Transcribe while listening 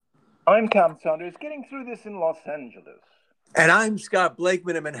I'm Tom Saunders, getting through this in Los Angeles. And I'm Scott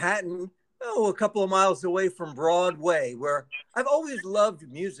Blakeman in Manhattan, a couple of miles away from Broadway, where I've always loved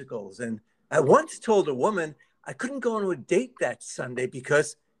musicals. And I once told a woman I couldn't go on a date that Sunday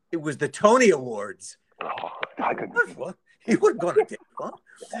because it was the Tony Awards. Oh, I couldn't. What? You wouldn't go on a date, huh?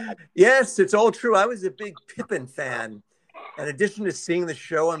 Yes, it's all true. I was a big Pippin fan. In addition to seeing the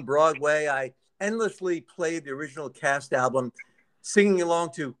show on Broadway, I endlessly played the original cast album, singing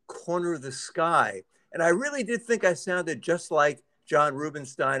along to Corner of the Sky. And I really did think I sounded just like John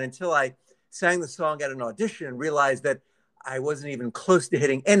Rubinstein until I sang the song at an audition and realized that I wasn't even close to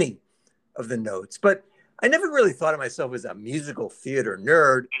hitting any of the notes. But I never really thought of myself as a musical theater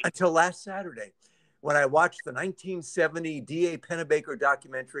nerd until last Saturday when I watched the 1970 D.A. Pennebaker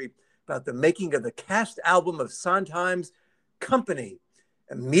documentary about the making of the cast album of Sondheim's Company,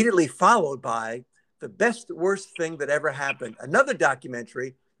 immediately followed by The Best Worst Thing That Ever Happened, another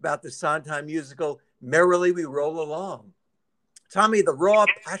documentary about the Sondheim musical Merrily We Roll Along. Tommy, the raw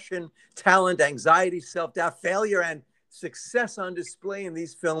passion, talent, anxiety, self-doubt, failure, and success on display in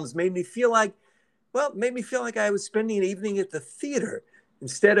these films made me feel like I was spending an evening at the theater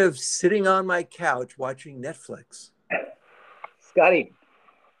instead of sitting on my couch watching Netflix. Scotty,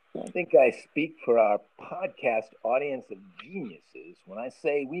 I think I speak for our podcast audience of geniuses when I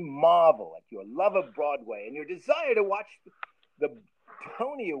say we marvel at your love of Broadway and your desire to watch the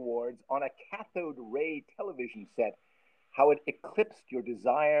Tony Awards on a cathode ray television set, how it eclipsed your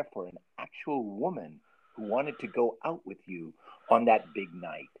desire for an actual woman who wanted to go out with you on that big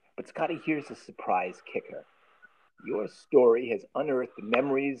night. But Scotty, here's a surprise kicker. Your story has unearthed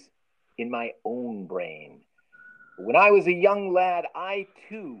memories in my own brain. When I was a young lad, I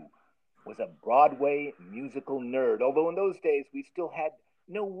too was a Broadway musical nerd, although in those days we still had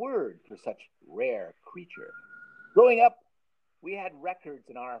no word for such rare creature. Growing up, we had records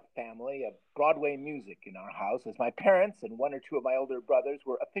in our family of Broadway music in our house, as my parents and one or two of my older brothers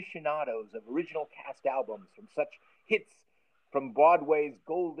were aficionados of original cast albums from such hits from Broadway's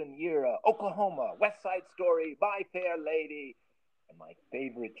golden era, Oklahoma, West Side Story, My Fair Lady, and my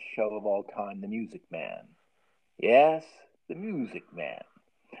favorite show of all time, The Music Man. Yes, The Music Man.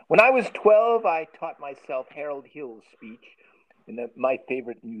 When I was 12, I taught myself Harold Hill's speech in my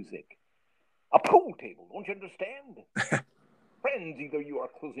favorite music. A pool table, don't you understand? Friends, either you are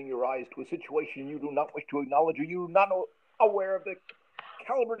closing your eyes to a situation you do not wish to acknowledge, or you are not aware of the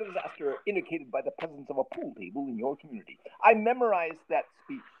caliber disaster indicated by the presence of a pool table in your community. I memorized that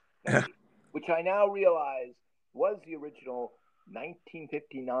speech, which I now realize was the original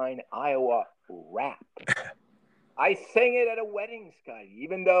 1959 Iowa rap. I sang it at a wedding, Scotty,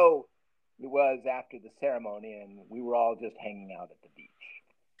 even though it was after the ceremony and we were all just hanging out at the beach.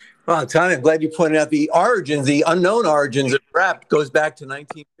 Well, Tommy, I'm glad you pointed out the unknown origins of rap goes back to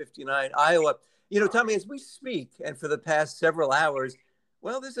 1959 Iowa. Tommy, as we speak, and for the past several hours,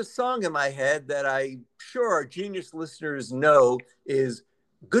 well, there's a song in my head that I'm sure our genius listeners know is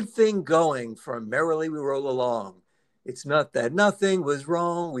Good Thing Going from Merrily We Roll Along. It's not that nothing was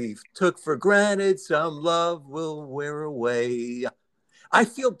wrong. We've took for granted some love will wear away. I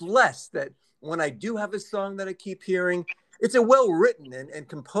feel blessed that when I do have a song that I keep hearing, it's a well-written and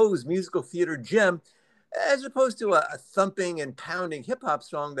composed musical theater gem, as opposed to a thumping and pounding hip-hop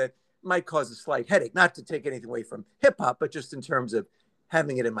song that might cause a slight headache. Not to take anything away from hip-hop, but just in terms of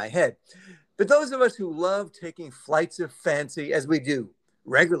having it in my head. But those of us who love taking flights of fancy, as we do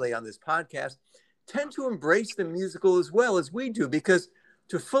regularly on this podcast, tend to embrace the musical as well as we do, because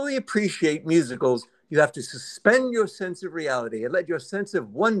to fully appreciate musicals, you have to suspend your sense of reality and let your sense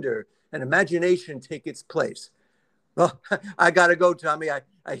of wonder and imagination take its place. Well, I got to go, Tommy.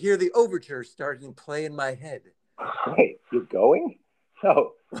 I hear the overture starting to play in my head. Wait, you're going?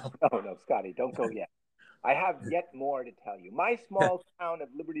 No, Scotty, don't go yet. I have yet more to tell you. My small town of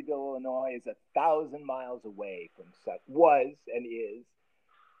Libertyville, Illinois is 1,000 miles away from was and is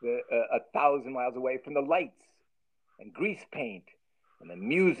 1,000 miles away from the lights and grease paint and the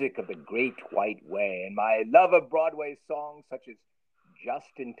music of the Great White Way. And my love of Broadway songs such as Just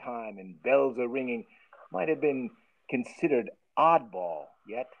in Time and Bells Are Ringing might have been considered oddball,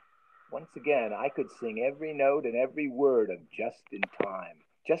 yet once again I could sing every note and every word of Just in Time,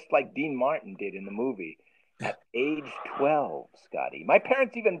 just like Dean Martin did in the movie at age 12, Scotty. My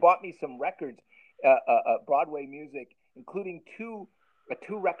parents even bought me some records, Broadway music, including a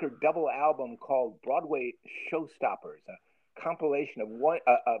two-record double album called Broadway Showstoppers, a compilation of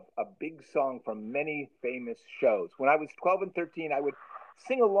a big song from many famous shows. When I was 12 and 13, I would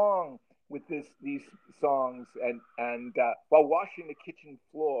sing along with these songs and while washing the kitchen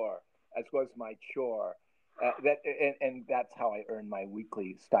floor, as was my chore. And that's how I earned my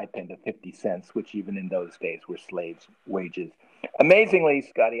weekly stipend of 50 cents, which even in those days were slaves' wages. Amazingly,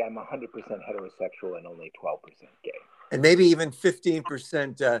 Scotty, I'm 100% heterosexual and only 12% gay. And maybe even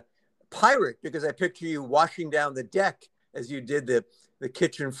 15% pirate, because I picture you washing down the deck as you did the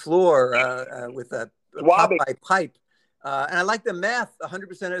kitchen floor with a Popeye pipe. And I like the math, 100%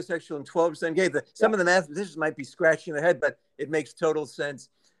 heterosexual and 12% gay. Some of the mathematicians might be scratching their head, but it makes total sense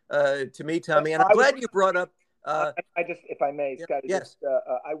to me, Tommy. And I'm glad you brought up. If I may, Scotty, yes.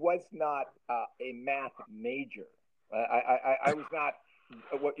 I was not a math major. I was not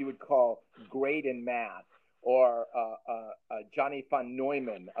what you would call great in math or Johnny von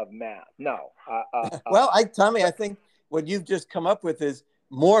Neumann of math. No. Well, Tommy, I think what you've just come up with is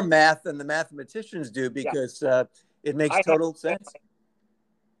more math than the mathematicians do, because it makes total sense.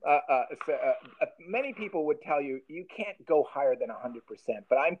 Many people would tell you can't go higher than 100%,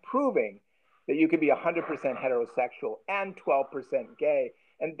 but I'm proving that you can be 100% heterosexual and 12% gay,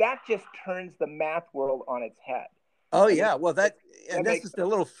 and that just turns the math world on its head. Oh, yeah. Well, that's just a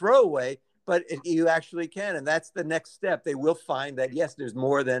little throwaway, but you actually can, and that's the next step. They will find that, yes, there's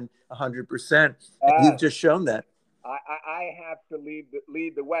more than 100%. You've just shown that. I have to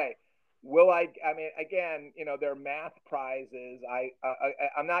lead the way. Will I mean, again, there are math prizes.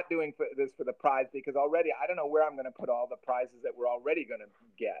 I'm not doing this for the prize, because already I don't know where I'm going to put all the prizes that we're already going to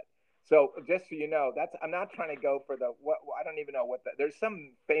get. So just so you know, I'm not trying to go for I don't even know there's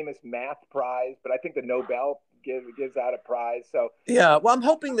some famous math prize, but I think the Nobel gives out a prize. So yeah, well, I'm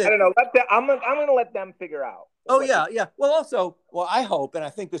hoping that, I don't know. I'm going to let them figure out. Oh, yeah. Well, I hope, and I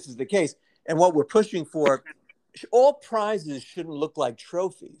think this is the case, and what we're pushing for, all prizes shouldn't look like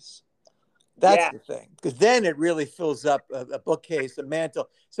trophies. That's the thing, because then it really fills up a bookcase, a mantle.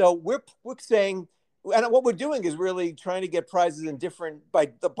 So we're saying, and what we're doing is really trying to get prizes in different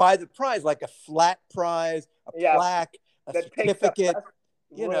by the prize, like a flat prize, a plaque, a certificate,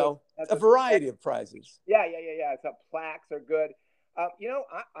 a variety of prizes. Yeah. So plaques are good.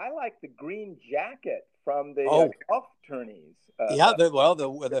 I like the green jacket from the golf tourneys.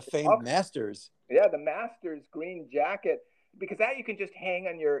 The famed Masters. Yeah, the Masters green jacket, because that you can just hang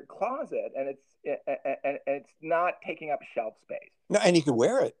on your closet, and it's not taking up shelf space. No, and you can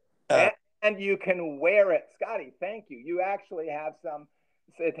wear it. And you can wear it, Scotty. Thank you. You actually have some.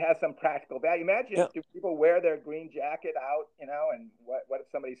 It has some practical value. Imagine do people wear their green jacket out, and what if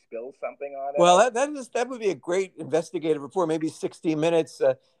somebody spills something on it? Well, that would be a great investigative report. Maybe 60 Minutes.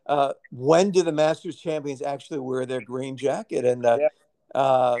 When do the Masters champions actually wear their green jacket? And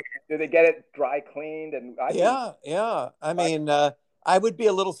do they get it dry cleaned? And I mean, I would be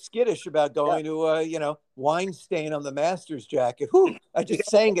a little skittish about going to wine stain on the Masters jacket. Whew, I just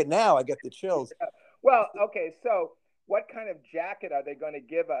saying it now, I get the chills. Yeah. Well, okay, so what kind of jacket are they going to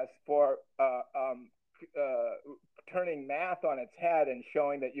give us for turning math on its head and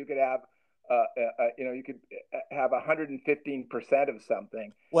showing that you could have you could have 115% of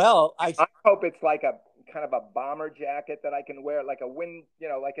something? Well, I hope it's like a kind of a bomber jacket that I can wear, like a wind,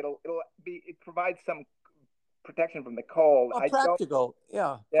 like it provides some protection from the cold. Practical,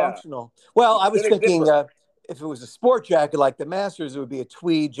 functional. Well, I was thinking if it was a sport jacket like the Masters, it would be a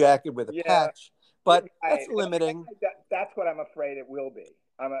tweed jacket with a patch. But that's limiting. That's what I'm afraid it will be.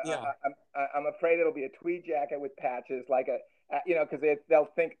 I'm afraid it'll be a tweed jacket with patches, like because they'll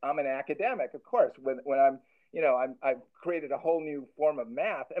think I'm an academic. Of course, when I'm, I've created a whole new form of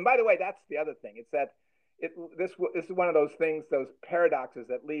math. And by the way, that's the other thing. It's that this is one of those things, those paradoxes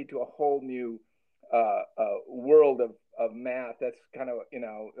that lead to a whole new world of math. That's kind of,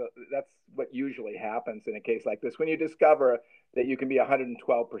 that's what usually happens in a case like this when you discover that you can be 112%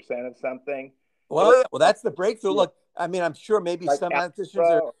 of something. Well, that's the breakthrough. Look, I mean, I'm sure maybe some mathematicians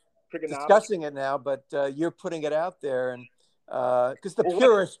are discussing it now, but you're putting it out there, and because the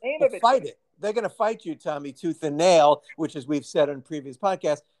purists will fight it. They're going to fight you, Tommy, tooth and nail, which, as we've said on previous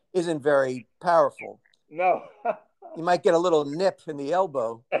podcasts, isn't very powerful. No. You might get a little nip in the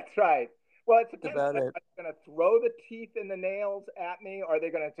elbow. That's right. Well, it depends. Are they going to throw the teeth and the nails at me, or are they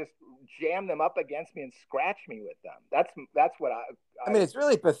going to just jam them up against me and scratch me with them? That's what I mean, it's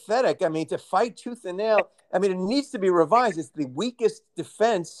really pathetic. I mean, to fight tooth and nail, I mean, it needs to be revised. It's the weakest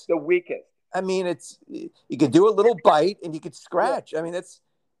defense. The weakest. I mean, you could do a little bite and you could scratch. I mean, that's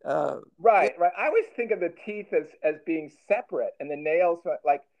right. I always think of the teeth as being separate, and the nails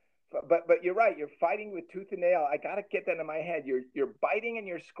like. But you're right. You're fighting with tooth and nail. I got to get that in my head. You're biting and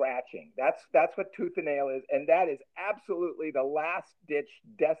you're scratching. That's what tooth and nail is, and that is absolutely the last ditch,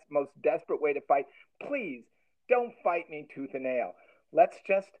 most desperate way to fight. Please don't fight me tooth and nail. Let's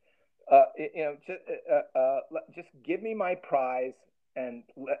just just give me my prize, and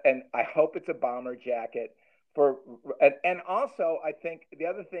I hope it's a bomber jacket. for and also I think the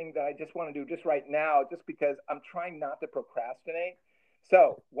other thing that I just want to do just right now, just because I'm trying not to procrastinate.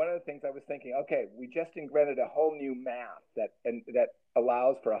 So one of the things I was thinking, okay, we just invented a whole new math that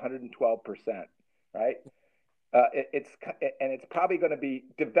allows for 112%, right? It's and it's probably going to be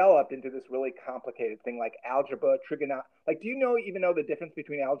developed into this really complicated thing like algebra, trigonometry. Like, do you even know the difference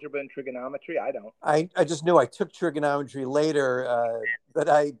between algebra and trigonometry? I don't. I just knew I took trigonometry later, but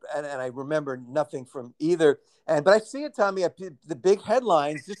I remember nothing from either. But I see it, Tommy, the big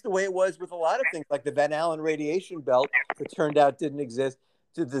headlines, just the way it was with a lot of things, like the Van Allen radiation belt that turned out didn't exist.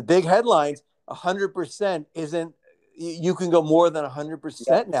 To the big headlines, 100% isn't. You can go more than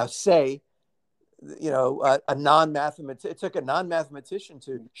 100% now. Say, a non-mathematician. It took a non-mathematician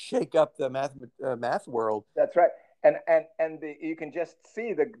to shake up the math world. That's right. You can just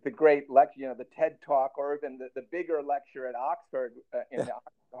see the great lecture, the TED talk, or even the bigger lecture at Oxford in the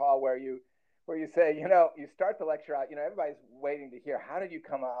Oxford Hall, where you say, you start the lecture out, everybody's waiting to hear how did you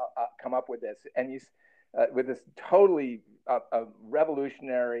come up with this, and you with this totally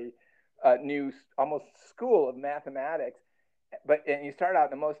revolutionary new almost school of mathematics, and you start out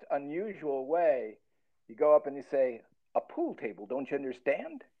in the most unusual way. You go up and you say, a pool table, don't you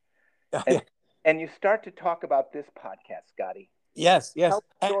understand? And you start to talk about this podcast, Scotty. Yes. Tell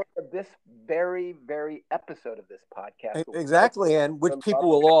the story of this very, very episode of this podcast. Exactly, and which people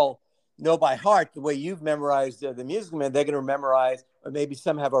will all know by heart. The way you've memorized the Music Man, they're going to memorize, or maybe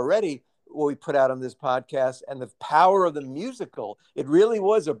some have already, what we put out on this podcast, and the power of the musical. It really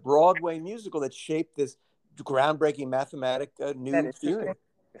was a Broadway musical that shaped this groundbreaking mathematic new theory.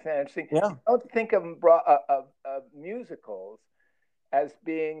 It's interesting. Yeah. Don't think of musicals as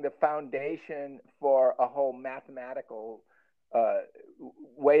being the foundation for a whole mathematical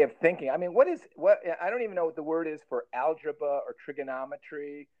way of thinking. I mean, what I don't even know what the word is for algebra or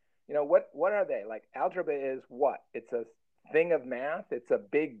trigonometry. What are they? Like, algebra is what? It's a thing of math. It's a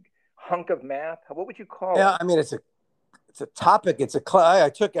big hunk of math. What would you call it? Yeah, I mean, it's a topic. I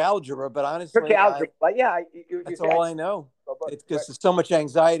took algebra, but honestly, that's all I know. It's because there's so much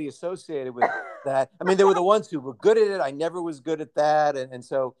anxiety associated with that. I mean, there were the ones who were good at it. I never was good at that, and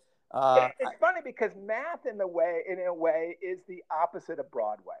so it's funny because math, in a way, is the opposite of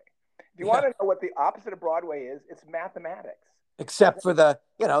Broadway. If you want to know what the opposite of Broadway is, it's mathematics. Except for the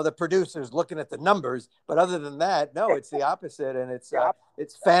producers looking at the numbers, but other than that, no, it's the opposite, and it's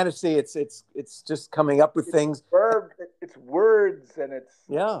fantasy. It's just coming up with things. It's words, and it's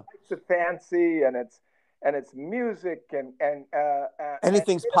types of fancy, and it's music, and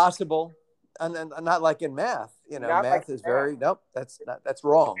anything's possible, and not like in math. Math is very that's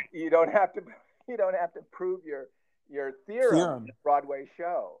wrong. You don't have to prove your theorem in a Broadway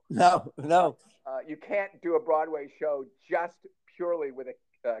show. No. You can't do a Broadway show just purely with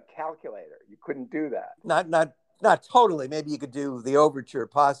a calculator. You couldn't do that. Not totally. Maybe you could do the overture,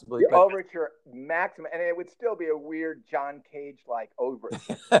 possibly. The overture maximum, and it would still be a weird John Cage-like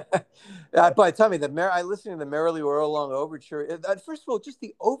overture. But tell me, I listened to the Merrily We're All Along overture. First of all, just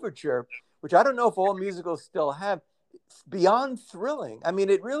the overture, which I don't know if all musicals still have, beyond thrilling. I mean,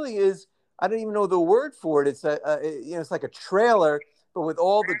 it really is. I don't even know the word for it. It's it's like a trailer, but with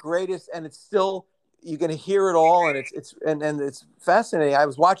all the greatest, and it's still, you're going to hear it all, and it's fascinating. I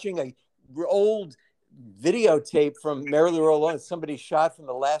was watching a old videotape from Merrily We're All Along. Somebody shot from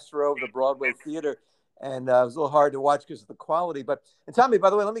the last row of the Broadway theater, and it was a little hard to watch because of the quality. And Tommy, by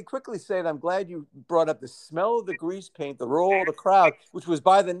the way, let me quickly say that I'm glad you brought up the smell of the grease paint, the roar of the crowd, which was,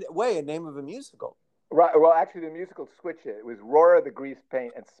 by the way, a name of a musical. Right. Well, actually, the musical switched it. It was Roar of the Grease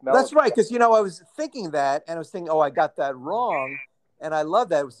Paint and Smell. That's right, because I was thinking that, and I was thinking, I got that wrong, and I love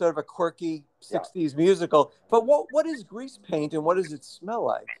that. It was sort of a quirky '60s musical. But what is grease paint, and what does it smell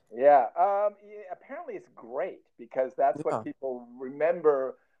like? Yeah. Apparently, it's great because that's what people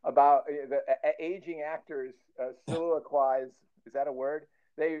remember about the aging actors soliloquize. Is that a word?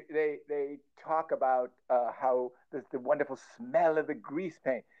 They talk about how there's the wonderful smell of the grease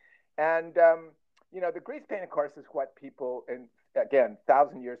paint, and the grease paint, of course, is what people, and again,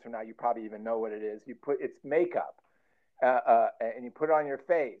 1,000 years from now, you probably even know what it is. It's makeup, and you put it on your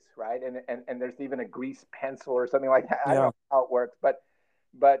face, right? And there's even a grease pencil or something like that. I don't know how it works, but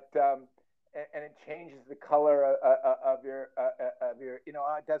and it changes the color of your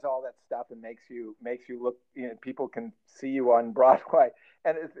it does all that stuff and makes you look. People can see you on Broadway,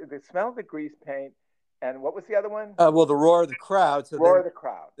 and the smell of the grease paint. And what was the other one? Well, the roar of the crowd. So roar of the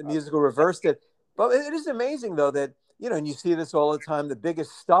crowd. The musical reversed it. But it is amazing, though, that, and you see this all the time, the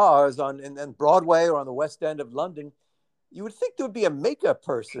biggest stars on Broadway or on the West End of London, you would think there would be a makeup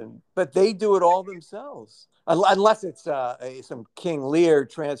person, but they do it all themselves. Unless it's some King Lear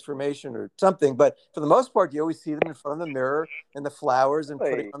transformation or something. But for the most part, you always see them in front of the mirror and the flowers and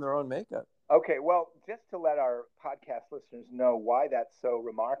putting Really? on their own makeup. Okay, well, just to let our podcast listeners know why that's so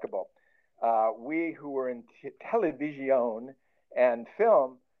remarkable, we who were in television and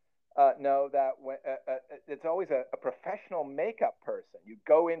film know that it's always a professional makeup person. You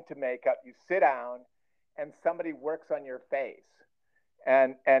go into makeup, you sit down, and somebody works on your face,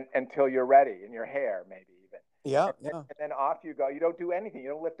 and until you're ready, and your hair maybe even. Yeah, And yeah. then off you go. You don't do anything. You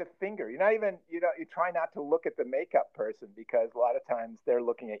don't lift a finger. You're not even. You try not to look at the makeup person because a lot of times they're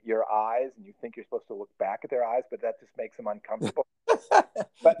looking at your eyes, and you think you're supposed to look back at their eyes, but that just makes them uncomfortable.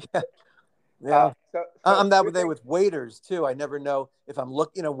 But Yeah. Yeah. so I'm that you way think, with waiters too. I never know if I'm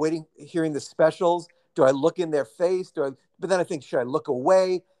waiting, hearing the specials. Do I look in their face? But then I think, should I look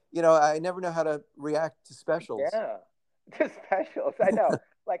away? I never know how to react to specials. yeah, just specials. I know.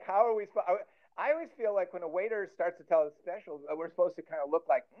 Like, how are we? I always feel like when a waiter starts to tell us specials, we're supposed to kind of look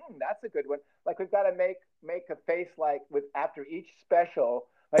like, that's a good one. Like we've got to make a face like with after each special,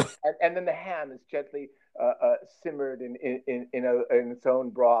 like, and then the ham is gently simmered in its own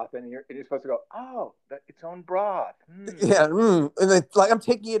broth, and you're supposed to go, oh, its own broth. Yeah, and it's like I'm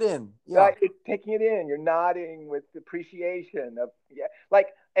taking it in. Yeah, Right, you're taking it in. You're nodding with appreciation of yeah, like,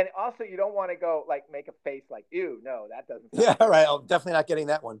 and also you don't want to go like make a face like, ew, no, that doesn't sound yeah. good. Right. I'm definitely not getting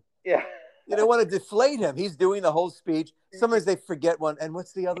that one. Yeah. You don't want to deflate him. He's doing the whole speech. Sometimes they forget one. And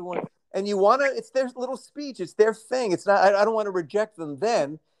what's the other one? And you want to, it's their little speech. It's their thing. It's not, I don't want to reject them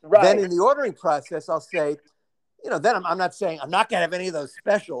then. Then Right. in the ordering process, I'll say, then I'm not saying I'm not going to have any of those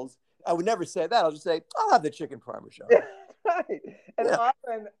specials. I would never say that. I'll just say, I'll have the chicken parmesan. Yeah, right. And Yeah.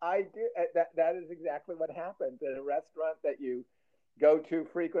 often I do that is exactly what happens at a restaurant that you go to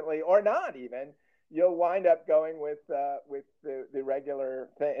frequently or not even. You'll wind up going with the regular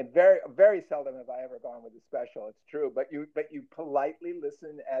thing, and very seldom have I ever gone with a special. It's true, but you politely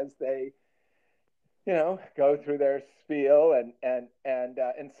listen as they go through their spiel, and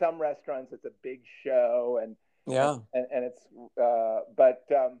in some restaurants it's a big show, and Yeah. and it's but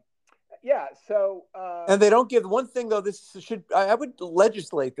yeah. So And they don't give one thing though. I would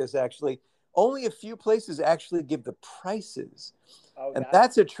legislate this actually. Only a few places actually give the prices. oh, And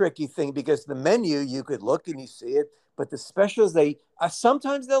that's that's a tricky thing because the menu you could look and you see it, but the specials they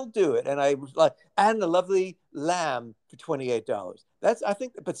sometimes they'll do it. And I was like, and a lovely lamb for $28. That's I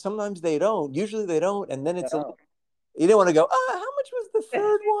think, but sometimes they don't. Usually they don't, and then it's no. you don't want to go. How much was the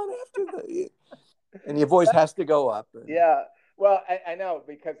third one after the? And your voice has to go up. Yeah. Well, I know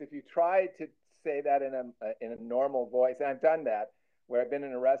because if you try to say that in a normal voice, and I've done that where I've been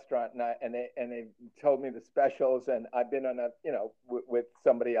in a restaurant and they told me the specials, and I've been on a with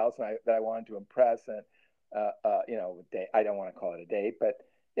somebody else that I wanted to impress, and date. I don't want to call it a date, but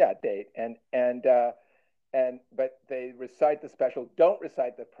yeah, date, and but they recite the special, don't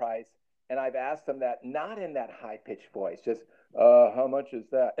recite the price, and I've asked them that not in that high pitched voice, just how much is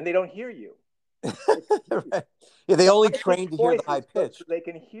that, and they don't hear you. Right. Yeah, they The only high pitched train to hear the voice high is so pitch. they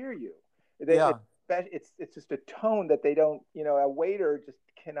can hear you. Yeah. It's just a tone that they don't. A waiter just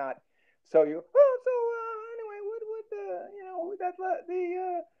cannot. So you. Oh, so anyway, what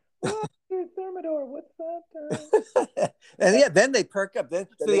the Thermidor? What's that? And yeah, then they perk up. Then Then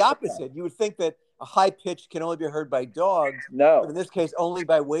so they the pick up. opposite. You would think that a high pitch can only be heard by dogs, but No. in this case, only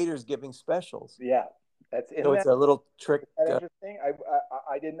by waiters giving specials. Yeah. So Isn't it's a little trick. that interesting?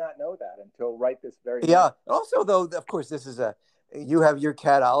 I did not know that until right this very minute. Yeah. Also, though, of course, you have your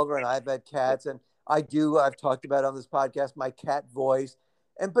cat Oliver, and I've had cats, and I've talked about on this podcast my cat voice,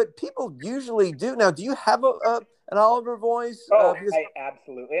 but people usually do. Now, do you have an Oliver voice? Oh, I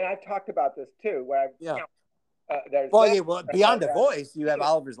absolutely, and I've talked about this too. Where Yeah. there's Well, that, yeah. Well, beyond the voice, you have peeing,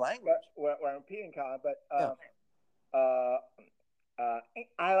 Oliver's language. where I'm peeing, Colin, but Yeah. uh,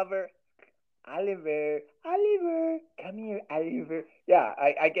 Oliver, Oliver, come here, Oliver. Yeah,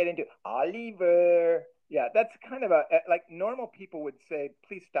 I get into Oliver. Yeah, that's kind of like normal people would say,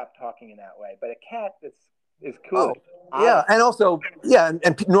 please stop talking in that way. But a cat is cool. Oh, yeah, and also, yeah,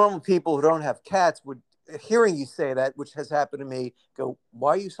 and normal people who don't have cats would, hearing you say that, which has happened to me, go, "Why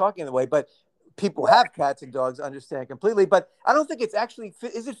are you talking that way?" But people who have cats and dogs understand completely. But I don't think it's actually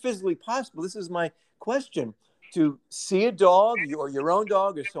is it physically possible? This is my question: to see a dog, or your own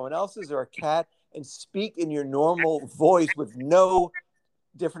dog, or someone else's, or a cat, and speak in your normal voice with no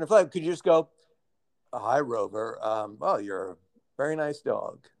different effect. Could you just go, "Hi, Rover. Well, you're a very nice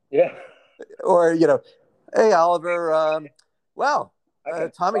dog," Yeah. or "Hey, Oliver. Well,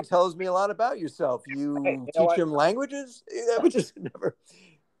 Okay. Tommy tells me a lot about yourself. Hey, You you know teach what? him languages?" That would just never,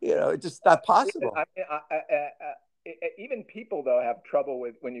 it's just not possible. I even people though have trouble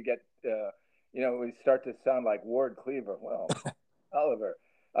with when you get we start to sound like Ward Cleaver. Well, Oliver,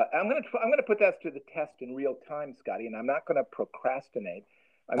 I'm gonna put that to the test in real time, Scotty, and I'm not gonna procrastinate.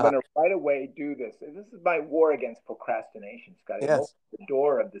 I'm Uh, going to right away do this. This is my war against procrastination, Scotty. I'm yes. opening the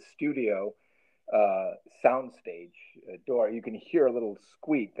door of the studio soundstage door. You can hear a little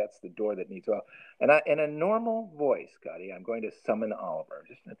squeak. That's the door that needs oil. And in a normal voice, Scotty, I'm going to summon Oliver,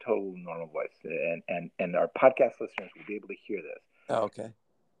 just in a total normal voice, and our podcast listeners will be able to hear this. Oh, okay.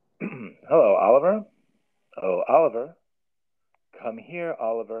 Hello, Oliver. Oh, Oliver, come here,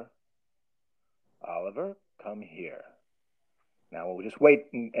 Oliver. Oliver, come here. Now we'll just wait,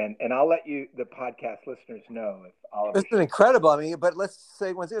 and I'll let the podcast listeners know if Oliver. This is incredible. I mean, but let's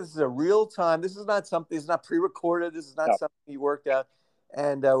say once again, this is a real time. This is not something. It's not pre-recorded. This is not something you worked out,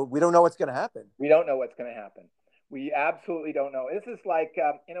 and we don't know what's going to happen. We don't know what's going to happen. We absolutely don't know. This is like,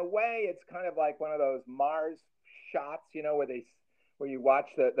 in a way, it's kind of like one of those Mars shots, where you watch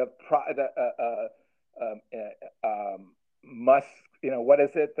the Musk, what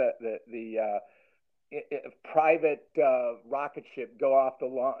is it, the private rocket ship go off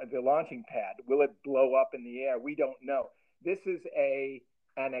the launching pad. Will it blow up in the air? We don't know. This is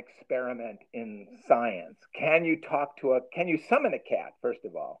an experiment in science. Can you summon a cat, first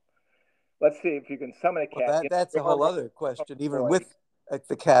of all? Let's see if you can summon a cat. Well, that's a whole other question, even with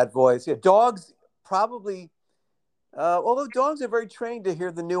the cat voice. Yeah, dogs probably, although dogs are very trained to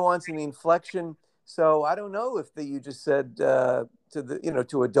hear the nuance and the inflection. So I don't know if you just said to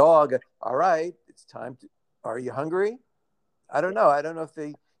a dog, all right, it's time to, are you hungry? I don't know. I don't know if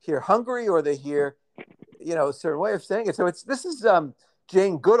they hear hungry or they hear, a certain way of saying it. So this is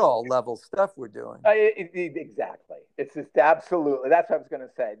Jane Goodall level stuff we're doing. Exactly. It's just absolutely, that's what I was going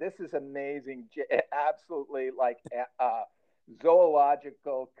to say. This is amazing. Absolutely like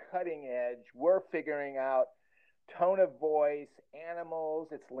zoological, cutting edge. We're figuring out tone of voice, animals,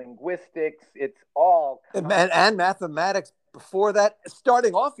 it's linguistics, it's all. And mathematics before that,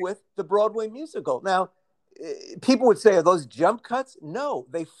 starting off with the Broadway musical. Now, people would say, are those jump cuts? No,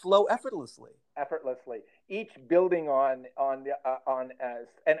 they flow effortlessly. Each building and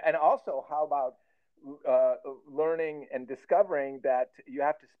also how about learning and discovering that you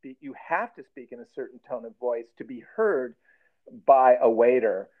have to speak in a certain tone of voice to be heard by a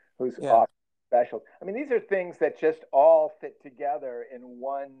waiter who's special. I mean, these are things that just all fit together in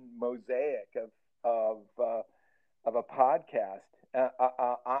one mosaic of a podcast.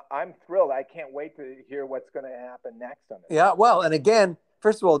 I'm thrilled. I can't wait to hear what's going to happen next on this. Yeah, well, and again,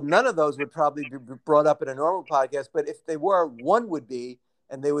 first of all, none of those would probably be brought up in a normal podcast, but if they were, one would be,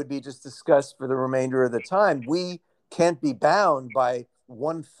 and they would be just discussed for the remainder of the time. We can't be bound by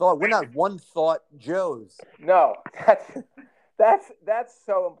one thought. We're not one thought Joes. No, that's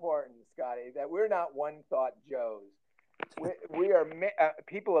so important, Scotty, that we're not one thought Joes. We are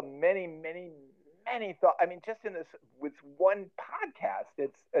people of many, many, many thoughts. I mean, just in with one podcast,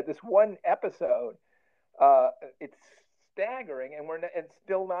 it's this one episode. It's staggering, and it's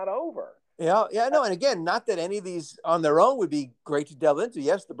still not over. Yeah, no, and again, not that any of these on their own would be great to delve into.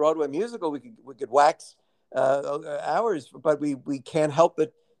 Yes, the Broadway musical, we could wax hours, but we can't help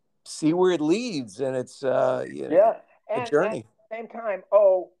but see where it leads, and it's a journey. At the same time,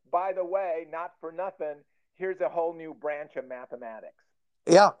 oh, by the way, not for nothing, here's a whole new branch of mathematics.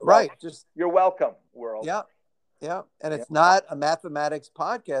 Yeah, right. Just you're welcome, world. Yeah, and it's not a mathematics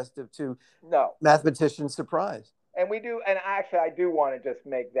podcast to mathematicians' surprise. And we do, and actually, I do want to just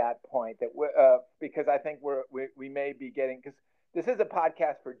make that point that because I think we may be getting, because this is a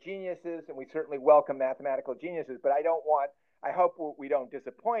podcast for geniuses, and we certainly welcome mathematical geniuses. But I hope we don't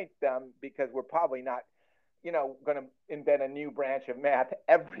disappoint them, because we're probably not, going to invent a new branch of math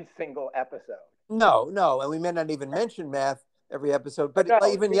every single episode. No, and we may not even mention math every episode. But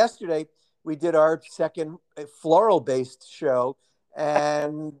even yesterday, we did our second floral-based show,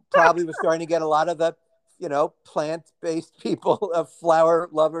 and probably was starting to get a lot of the plant-based people, flower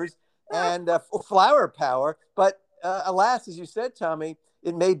lovers, and flower power. But alas, as you said, Tommy,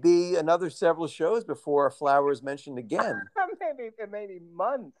 it may be another several shows before a flower is mentioned again. Maybe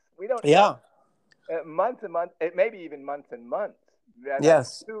months. We don't know. Months and months. It may be even months and months.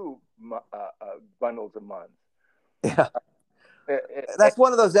 Yes. 2 bundles a month. Yeah. That's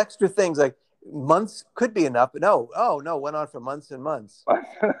one of those extra things. Like months could be enough, but went on for months and months.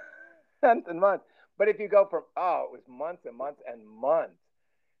 Months and months. But if you go from, it was months and months and months.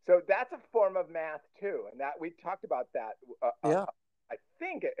 So that's a form of math too. And that we talked about that. I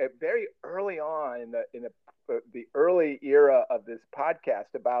think very early on in the early era of this podcast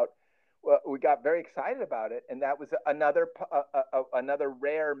we got very excited about it. And that was another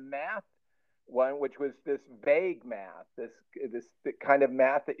rare math one which was this vague math, this kind of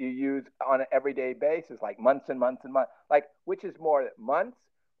math that you use on an everyday basis, like months and months and months. Like, which is more, months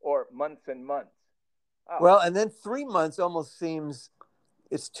or months and months? Oh, Well, and then 3 months almost seems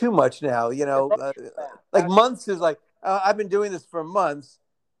it's too much now. emotional math. Like months is like I've been doing this for months.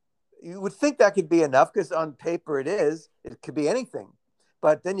 You would think that could be enough because on paper it is. It could be anything,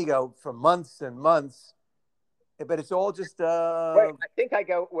 but then you go for months and months. But it's all just Wait, I think I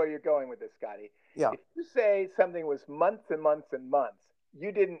go where you're going with this, Scotty. yeah. If you say something was months and months and months,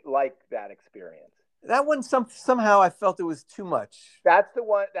 you didn't like that experience. That one somehow I felt it was too much. That's the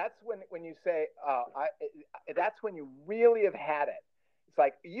one. That's when you say, that's when you really have had it. It's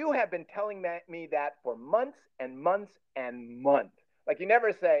like you have been telling me that for months and months and months. Like you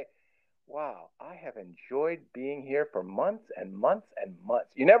never say, "Wow, I have enjoyed being here for months and months and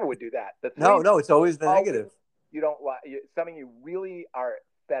months." You never would do that. The No, three no, it's always the negative. you don't like something you really are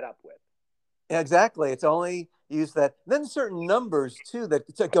fed up with. Yeah, exactly. It's only use that. Then certain numbers too. That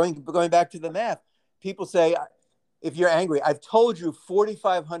it's like going back to the math. People say, if you're angry, I've told you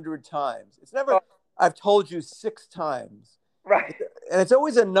 4,500 times. It's never. Oh, I've told you 6 times. right. And it's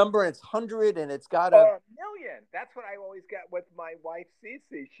always a number, and it's 100, and it's got a. Or a million. That's what I always got with my wife,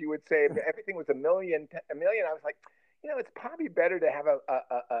 Cece. She would say if everything was a million. I was like, it's probably better to have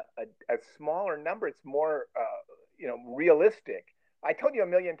a smaller number. It's more, realistic. I told you a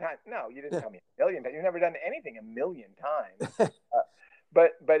million times. No, you didn't tell me a million times. You've never done anything a million times.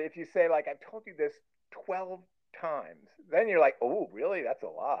 But if you say like I've told you this 12 times, then you're like, oh, really? That's a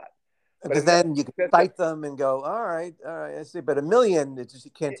lot. Because then you can fight them and go, all right, I see. But a million, it's just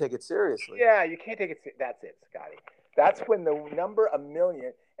you can't take it seriously. Yeah, you can't take it. That's it, Scotty. That's when the number a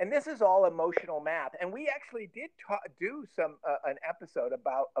million, and this is all emotional math. And we actually did do an episode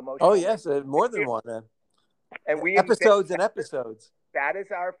about emotional. Oh yes, more than one. And we episodes and episodes. That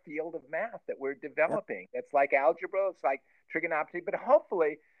is our field of math that we're developing. Yep. It's like algebra, it's like trigonometry, but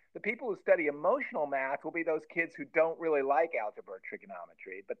hopefully the people who study emotional math will be those kids who don't really like algebra or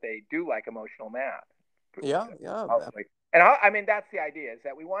trigonometry, but they do like emotional math. Yeah, yeah. Hopefully. And I mean, that's the idea, is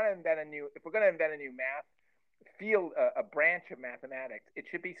that we want to invent if we're going to invent a new math field, a branch of mathematics, it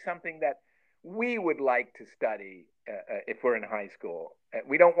should be something that we would like to study if we're in high school.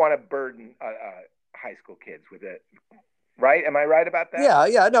 We don't want to burden high school kids with it. Right? Am I right about that? Yeah,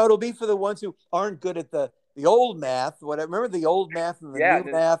 yeah. No, it'll be for the ones who aren't good at the old math. Remember the old math and the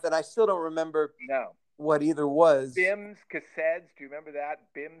new math, and I still don't remember what either was. BIMS, cassettes. Do you remember that?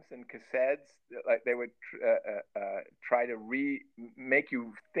 BIMS and cassettes. Like they would try to make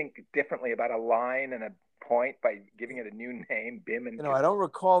you think differently about a line and a point by giving it a new name. BIM and I don't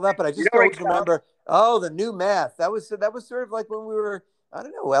recall that, but I just don't remember. Oh, the new math. That was sort of like when we were, I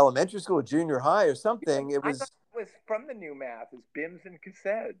don't know, elementary school, junior high, or something. It was from the new math, is BIMs and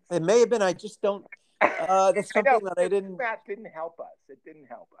cassettes. It may have been. I just don't. That's something that I didn't. Math didn't help us. It didn't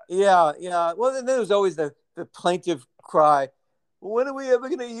help us. Yeah, yeah. Well, then there was always the plaintive cry. When are we ever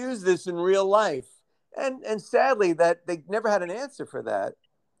going to use this in real life? And sadly, that they never had an answer for that.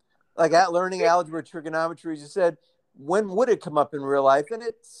 Like learning algebra, trigonometry, as you said, when would it come up in real life? And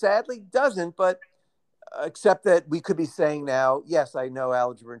it sadly doesn't. But except that we could be saying now, yes, I know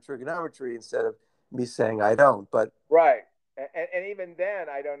algebra and trigonometry, instead of me saying I don't. But right. And even then,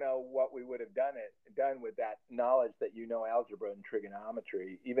 I don't know what we would have done with that knowledge that algebra and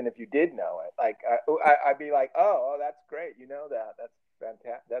trigonometry. Even if you did know it, like I'd be like, oh, that's great. You know that. That's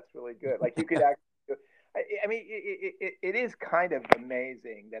fantastic. That's really good. Like you could actually. I mean, it is kind of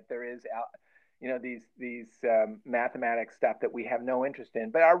amazing that there is, these mathematics stuff that we have no interest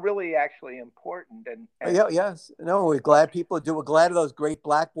in, but are really actually important. And yeah, yes, no, we're glad people do. We're glad of those great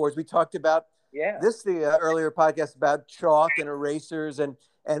blackboards we talked about. Yeah, the earlier podcast about chalk and erasers, and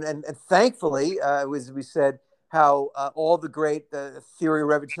thankfully, as we said, how all the great theory of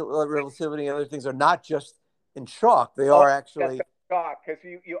relativity and other things are not just in chalk; they are actually chalk. Because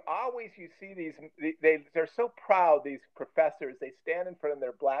you see these, they're so proud, these professors. They stand in front of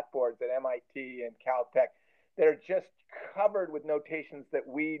their blackboards at MIT and Caltech that are just covered with notations that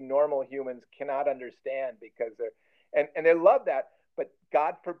we normal humans cannot understand, because and they love that. But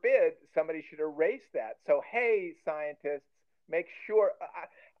God forbid somebody should erase that. So, hey, scientists, make sure,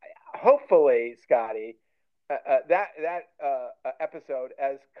 hopefully, Scotty, that episode,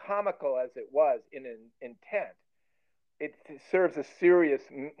 as comical as it was in intent, it serves a serious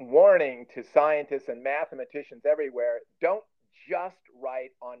warning to scientists and mathematicians everywhere. Don't just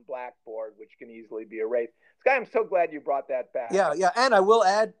write on blackboard, which can easily be erased. Scotty, I'm so glad you brought that back. Yeah, yeah. And I will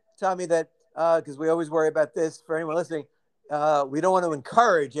add, Tommy, that because we always worry about this, for anyone listening, we don't want to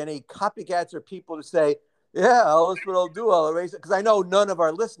encourage any copycats or people to say, yeah, that's what I'll do. I'll erase it. Because I know none of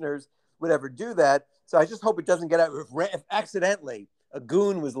our listeners would ever do that. So I just hope it doesn't get out. If accidentally a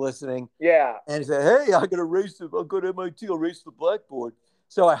goon was listening Yeah. and said, "Hey, I got to race. I'll go to MIT. I'll race the blackboard."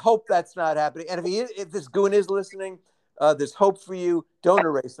 So I hope that's not happening. And if this goon is listening, there's hope for you. Don't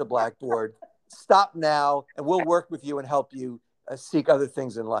erase the blackboard. Stop now, and we'll work with you and help you seek other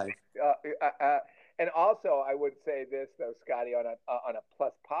things in life. And also, I would say this though, Scotty, on a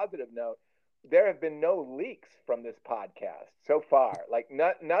plus positive note, there have been no leaks from this podcast so far. Like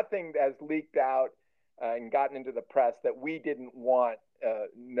nothing has leaked out and gotten into the press that we didn't want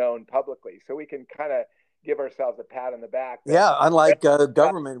known publicly. So we can kind of give ourselves a pat on the back. Yeah, unlike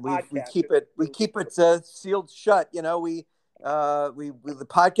government, we keep it sealed shut. You know, we the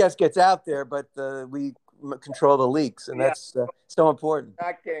podcast gets out there, but we control the leaks, and that's so important.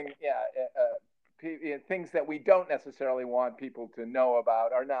 Not getting things that we don't necessarily want people to know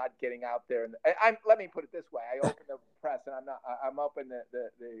about are not getting out there. And let me put it this way: I open the press, and I'm open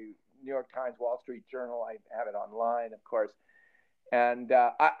the New York Times, Wall Street Journal. I have it online, of course, and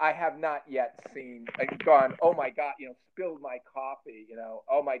I have not yet seen gone. Oh my God! Spilled my coffee.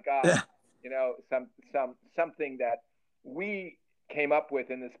 Oh my God! Something that we came up with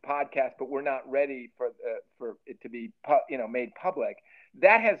in this podcast, but we're not ready for it to be made public.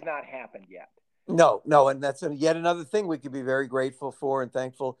 That has not happened yet. No, and that's yet another thing we could be very grateful for and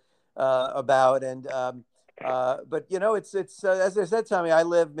thankful about. And but it's as I said, Tommy, I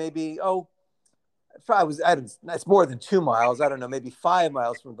live maybe it's more than 2 miles. I don't know, maybe 5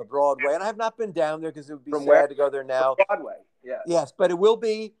 miles from the Broadway, and I have not been down there because it would be sad to go there now. From Broadway, yeah. Yes, but it will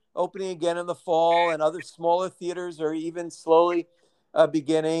be opening again in the fall, and other smaller theaters are even slowly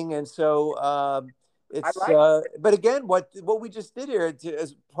beginning, and so. But again, what we just did here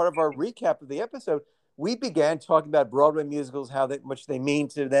as part of our recap of the episode, we began talking about Broadway musicals, how much they mean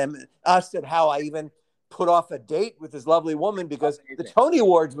to them, us, and how I even put off a date with this lovely woman because the Tony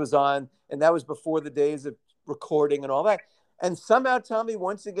Awards was on, and that was before the days of recording and all that. And somehow, Tommy,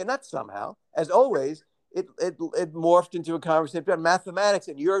 once again, not somehow, as always, it morphed into a conversation about mathematics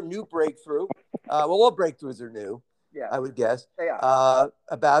and your new breakthrough. All breakthroughs are new. Yeah, I would guess. Yeah.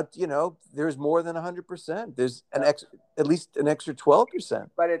 About there's more than 100%. There's at least an extra 12%.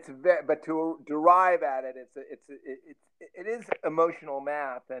 But but to derive at it, it is emotional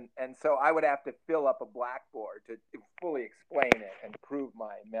math, and so I would have to fill up a blackboard to fully explain it and prove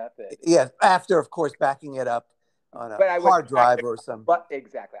my method. Yeah, after of course backing it up on a hard drive or something. But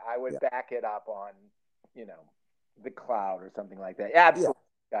exactly, I would back it up on the cloud or something like that. Absolutely,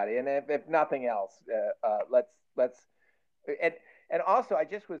 Scotty. And if nothing else, let's and also I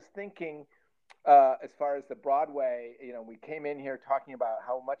just was thinking as far as the Broadway, we came in here talking about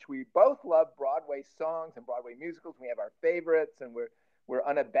how much we both love Broadway songs and Broadway musicals. We have our favorites, and we're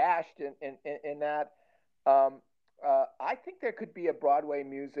unabashed in that. I think there could be a Broadway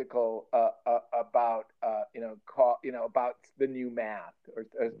musical about about the new math. Or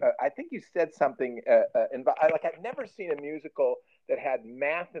I think you said something. I've never seen a musical that had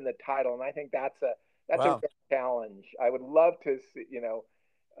math in the title, and I think that's a challenge. I would love to see.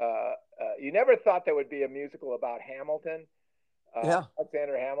 You never thought there would be a musical about Hamilton,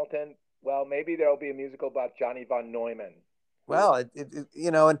 Alexander Hamilton. Well, maybe there'll be a musical about Johnny von Neumann. Well, and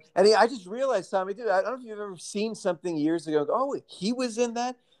I just realized, Tommy, dude, I don't know if you've ever seen something years ago. Oh, he was in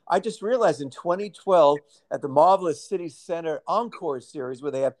that. I just realized in 2012 at the Marvelous City Center Encore series,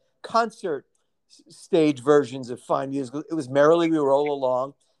 where they have concert stage versions of fine musicals, it was Merrily We Roll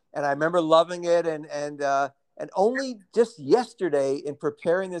Along, and I remember loving it. And only just yesterday, in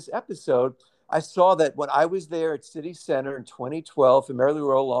preparing this episode, I saw that when I was there at City Center in 2012 for Merrily We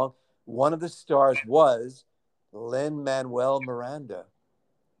Roll Along, one of the stars was Lin-Manuel Miranda,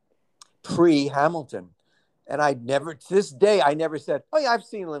 pre-Hamilton. And to this day, I never said, oh yeah, I've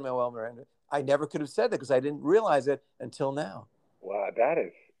seen Lin-Manuel Miranda. I never could have said that because I didn't realize it until now. Wow,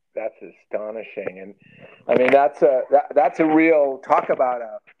 that's astonishing. And I mean, that's a real talk about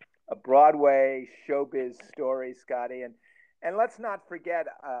a Broadway showbiz story, Scotty. And let's not forget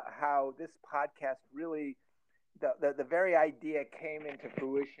how this podcast really, the very idea came into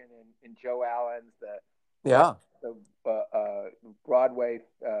fruition in Joe Allen's, the Broadway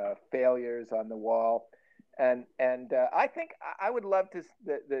failures on the wall. And I think I would love to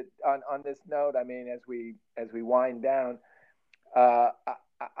on this note. I mean, as we wind down,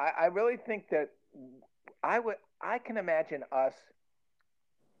 I really think that I can imagine us,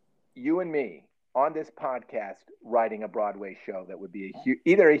 you and me, on this podcast writing a Broadway show that would be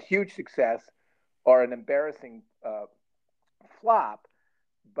either a huge success or an embarrassing flop.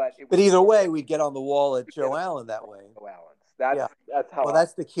 But either way, we'd get on the wall at Joe Allen that way. Joe Allen's. That's how. Well,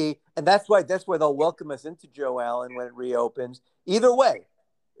 that's the key, and that's why they'll welcome us into Joe Allen when it reopens. Either way,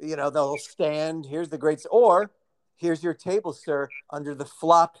 they'll stand. Here's the great, or here's your table, sir, under the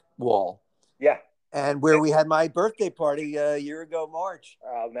flop wall. Yeah. And where we had my birthday party a year ago, March.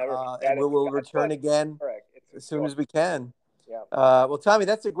 I'll never forget and it. we will return again as soon as we can. Yeah. Well, Tommy,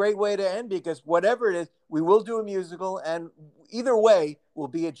 that's a great way to end, because whatever it is, we will do a musical, and either way, we'll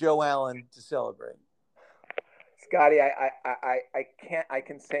be at Joe Allen to celebrate. Scotty, I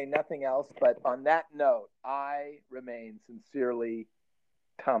can say nothing else, but on that note, I remain sincerely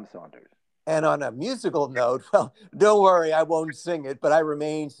Tom Saunders. And on a musical note, well, don't worry, I won't sing it, but I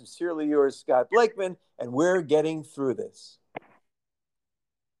remain sincerely yours, Scott Blakeman, and we're getting through this.